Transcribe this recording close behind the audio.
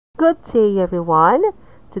Good day, everyone.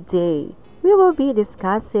 Today, we will be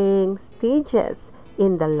discussing stages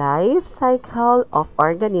in the life cycle of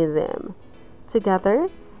organism. Together,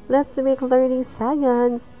 let's make learning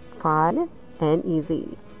science fun and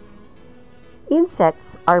easy.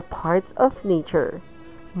 Insects are parts of nature.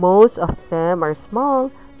 Most of them are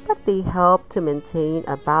small, but they help to maintain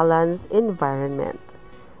a balanced environment.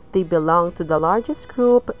 They belong to the largest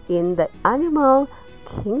group in the animal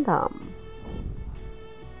kingdom.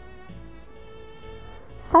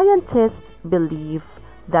 Scientists believe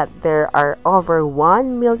that there are over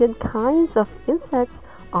 1 million kinds of insects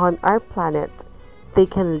on our planet. They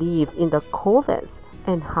can live in the coldest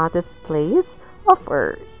and hottest place of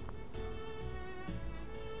Earth.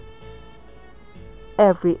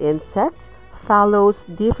 Every insect follows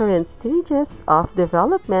different stages of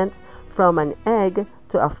development from an egg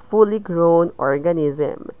to a fully grown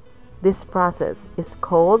organism. This process is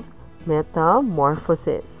called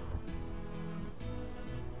metamorphosis.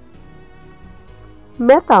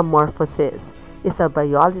 Metamorphosis is a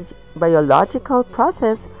biological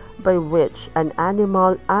process by which an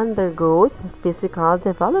animal undergoes physical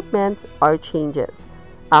development or changes.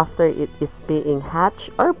 After it is being hatched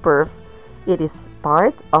or birthed, it is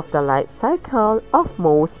part of the life cycle of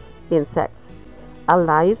most insects. A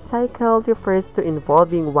life cycle refers to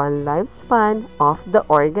involving one lifespan of the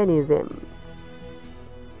organism.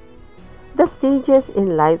 The stages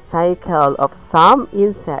in life cycle of some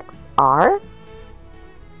insects are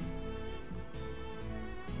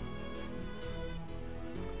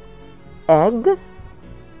egg,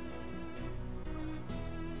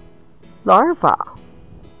 larva,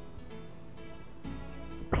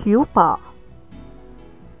 pupa,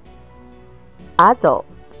 adult.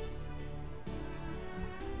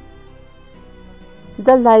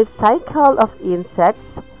 The life cycle of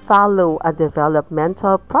insects follow a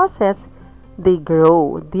developmental process. They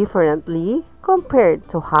grow differently compared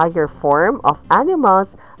to higher form of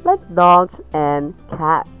animals like dogs and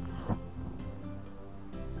cats.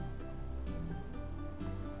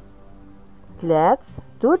 Let's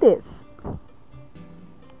do this.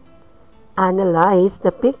 Analyze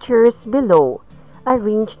the pictures below.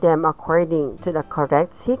 Arrange them according to the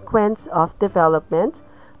correct sequence of development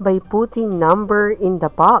by putting number in the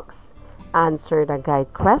box. Answer the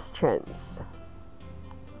guide questions.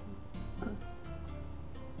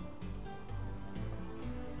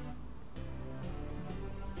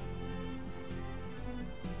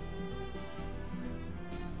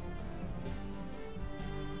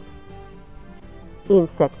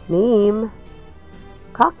 Insect name: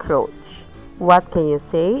 cockroach. What can you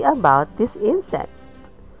say about this insect?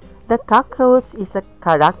 The cockroach is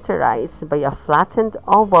characterized by a flattened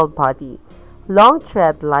oval body, long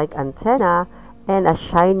thread-like antenna, and a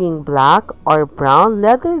shining black or brown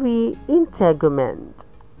leathery integument.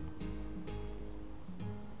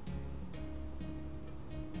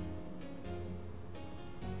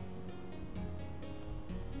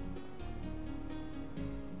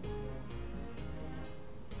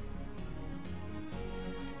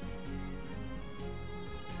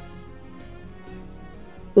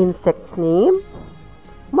 Insect name: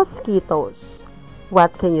 mosquitoes.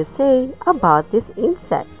 What can you say about this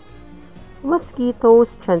insect?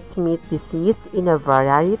 Mosquitoes transmit disease in a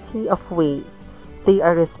variety of ways. They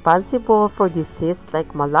are responsible for diseases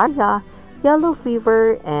like malaria, yellow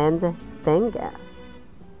fever, and dengue.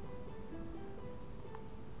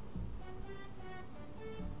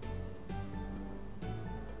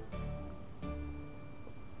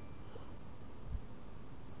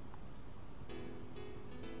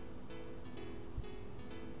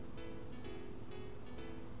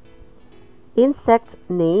 Insect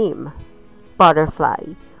name: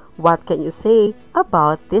 butterfly. What can you say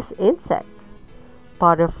about this insect?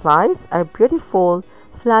 Butterflies are beautiful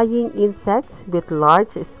flying insects with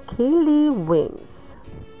large scaly wings.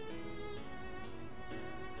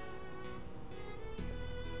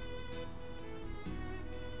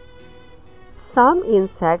 Some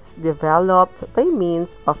insects developed by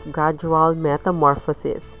means of gradual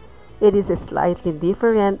metamorphosis. It is slightly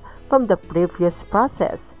different from the previous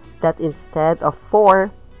process, that instead of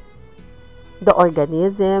 4, the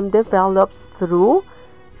organism develops through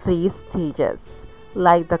 3 stages.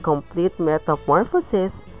 Like the complete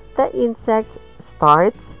metamorphosis, the insect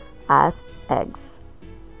starts as eggs.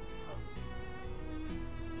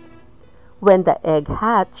 When the egg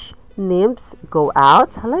hatch, nymphs go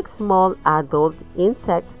out like small adult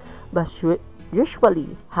insects but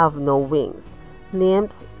usually have no wings.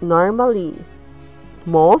 Nymphs normally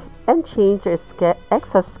molt and change their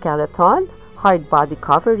exoskeleton, hard body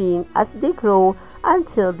covering as they grow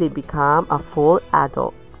until they become a full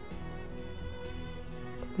adult.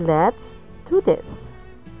 Let's do this.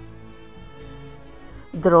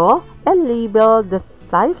 Draw and label the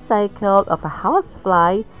life cycle of a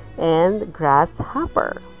housefly and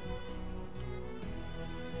grasshopper.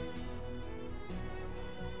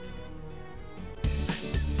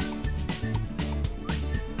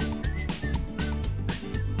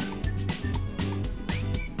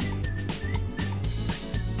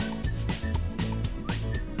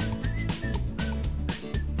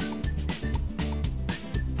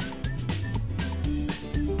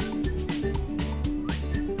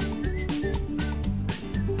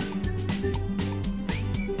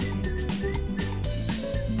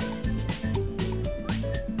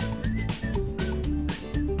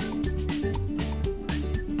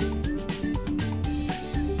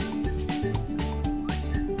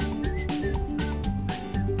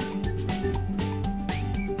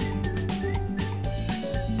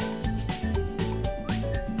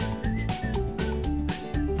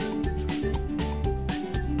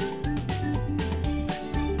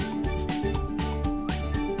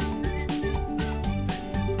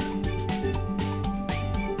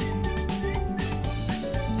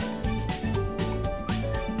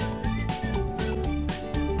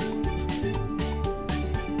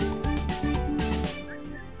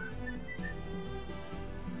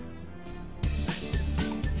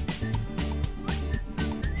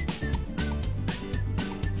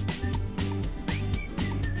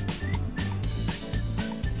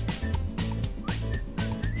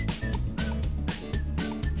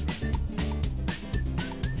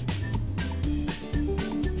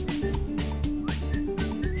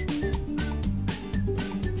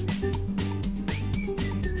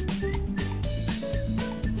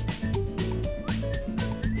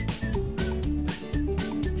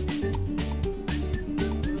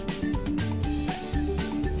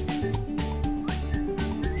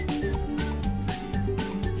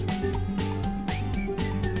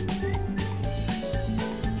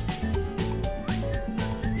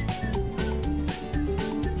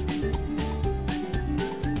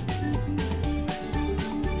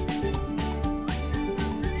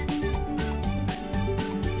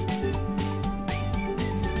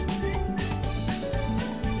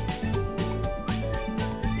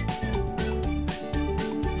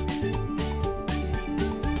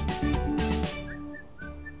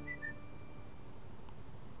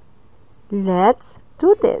 Let's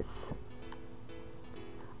do this.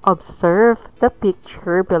 Observe the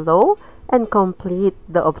picture below and complete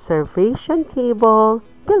the observation table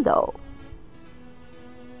below.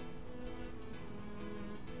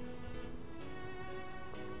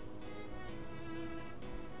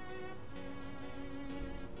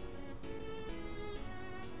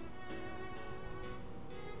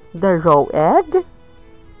 The raw egg.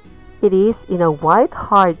 It is in a white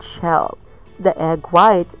hard shell. The egg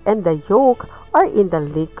white and the yolk are in the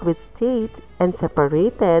liquid state and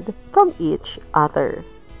separated from each other.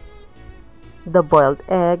 The boiled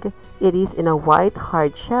egg. It is in a white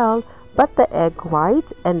hard shell, but the egg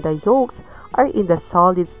white and the yolks are in the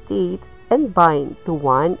solid state and bind to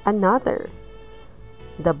one another.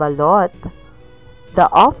 The balot. The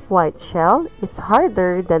off-white shell is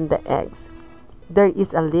harder than the eggs. There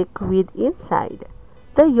is a liquid inside.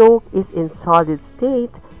 The yolk is in solid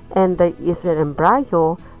state and there is an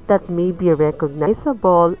embryo that may be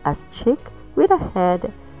recognizable as chick with a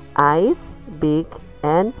head, eyes, beak,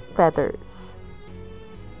 and feathers.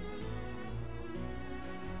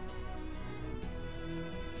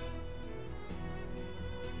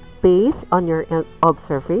 Based on your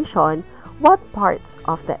observation, what parts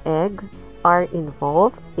of the egg are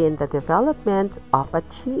involved in the development of a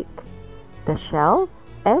chick? The shell,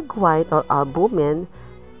 egg white or albumin,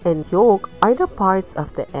 and yolk are the parts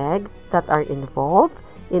of the egg that are involved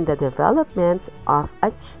in the development of a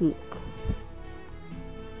chick.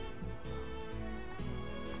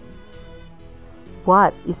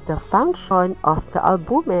 What is the function of the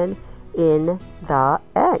albumin in the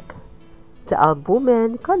egg? The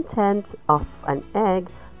albumin content of an egg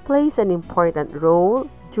plays an important role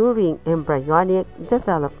during embryonic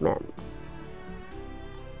development.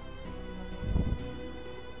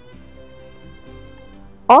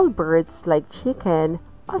 All birds like chicken,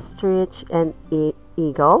 ostrich, and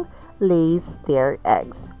eagle lays their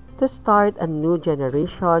eggs to start a new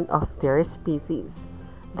generation of their species.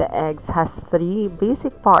 The eggs has three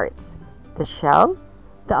basic parts: the shell,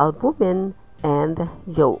 the albumin, and the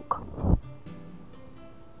yolk.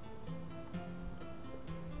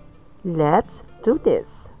 Let's do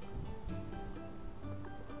this.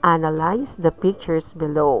 Analyze the pictures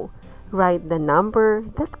below. Write the number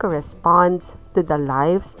that corresponds to the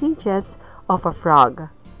life stages of a frog.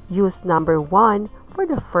 Use number 1 for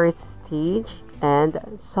the first stage, and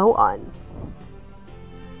so on.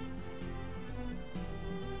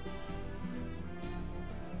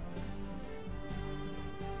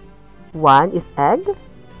 One is egg,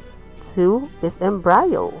 2 is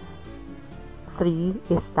embryo, 3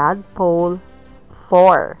 is tadpole,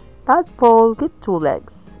 4 tadpole with 2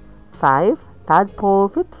 legs, 5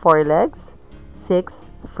 tadpole with 4 legs, 6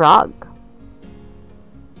 frog.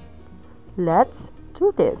 Let's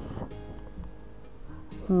do this.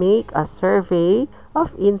 Make a survey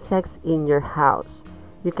of insects in your house.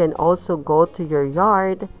 You can also go to your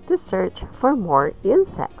yard to search for more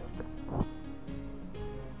insects.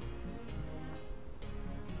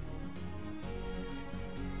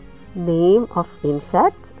 Name of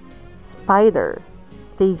insect: spider.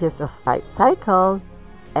 Stages of life cycle: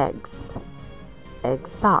 eggs, egg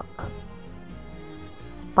sac,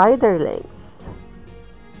 spiderlings.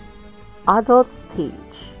 Adult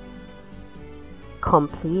stage: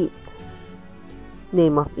 complete.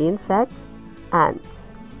 Name of insect: ants.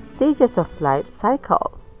 Stages of life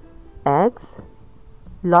cycle: eggs,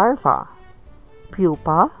 larva,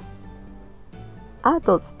 pupa.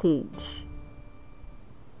 Adult stage: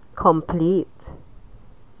 complete.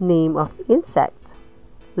 Name of insect: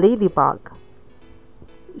 ladybug.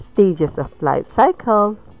 Stages of life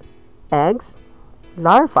cycle: eggs,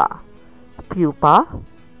 larva, pupa.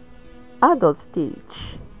 Adult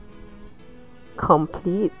stage: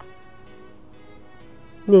 complete.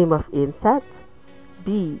 Name of insect: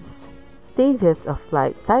 bees. Stages of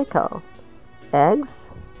life cycle: eggs,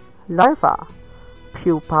 larva,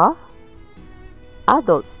 pupa.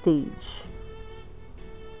 Adult stage: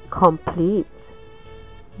 complete.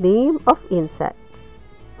 Name of insect: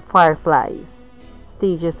 fireflies.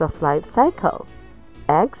 Stages of life cycle: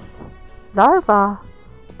 eggs, larva,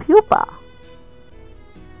 pupa.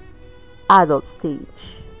 Adult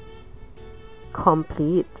stage: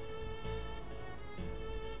 complete.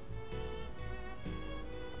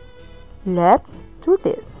 Let's do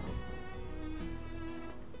this.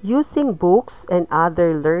 Using books and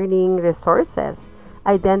other learning resources,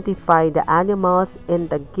 identify the animals in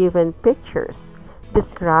the given pictures.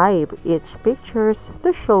 Describe each pictures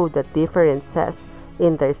to show the differences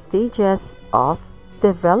in their stages of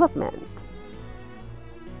development.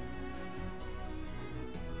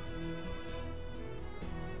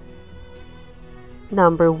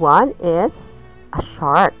 Number 1 is a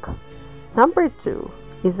shark. Number 2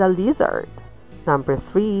 is a lizard. Number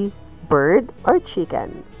 3, bird or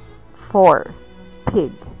chicken. 4,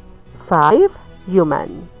 pig. 5,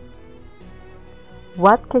 human.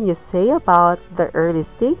 What can you say about the early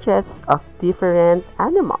stages of different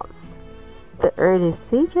animals? The early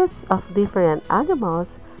stages of different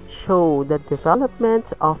animals show the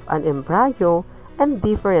development of an embryo and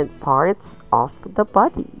different parts of the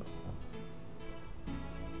body.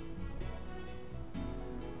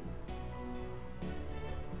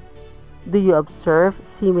 Do you observe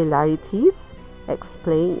similarities?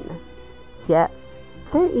 Explain. Yes,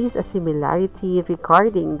 there is a similarity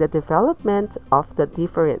regarding the development of the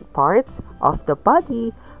different parts of the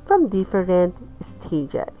body from different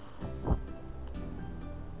stages.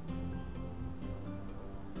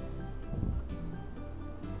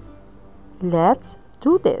 Let's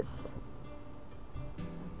do this.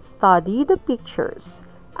 Study the pictures.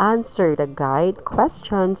 Answer the guide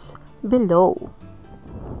questions below.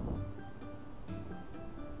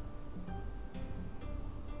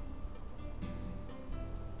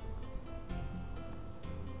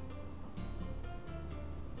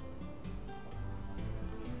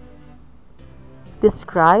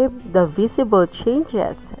 Describe the visible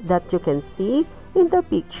changes that you can see in the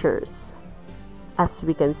pictures. As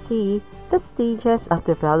we can see, the stages of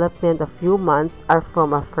development of humans are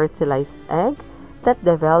from a fertilized egg that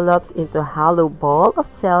develops into a hollow ball of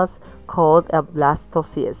cells called a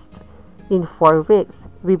blastocyst. In 4 weeks,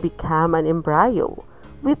 we become an embryo.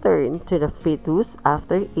 We turn to the fetus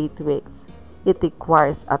after 8 weeks. It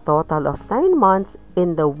requires a total of 9 months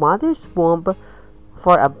in the mother's womb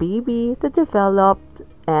for a baby to develop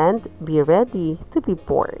and be ready to be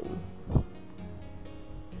born.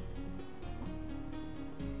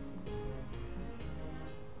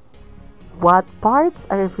 What parts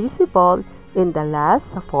are visible in the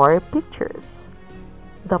last 4 pictures?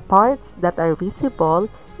 The parts that are visible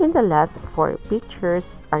in the last 4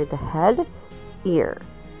 pictures are the head, ear,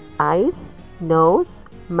 eyes, nose,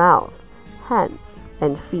 mouth, hands,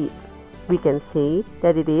 and feet. We can say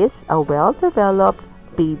that it is a well-developed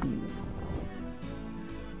baby.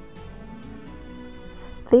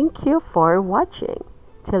 Thank you for watching.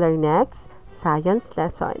 Till our next science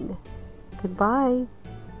lesson. Goodbye.